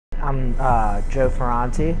I'm Joe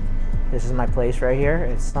Ferranti. This is my place right here.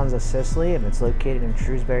 It's Sons of Sicily, and it's located in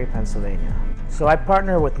Shrewsbury, Pennsylvania. So I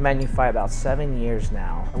partner with Menufy about 7 years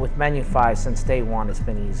now. With Menufy, since day one, it's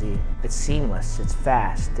been easy. It's seamless, it's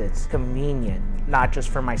fast, it's convenient, not just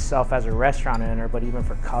for myself as a restaurant owner, but even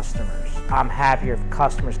for customers. I'm happier if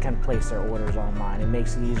customers can place their orders online. It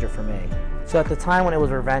makes it easier for me. So at the time when it was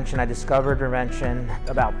Revention, I discovered Revention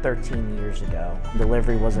about 13 years ago.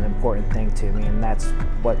 Delivery was an important thing to me, and that's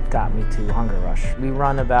what got me to HungerRush. We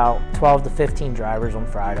run about 12 to 15 drivers on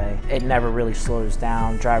Friday. It never really slows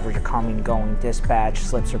down. Drivers are coming, going, dispatch,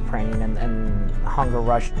 slips are printing, and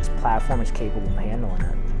HungerRush's platform is capable of handling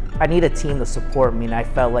it. I need a team to support me, and I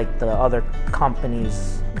felt like the other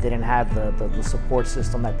companies didn't have the support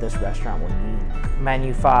system that this restaurant would need.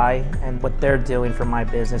 Menufy and what they're doing for my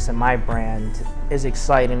business and my brand is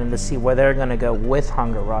exciting, and to see where they're going to go with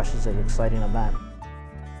HungerRush is an exciting event.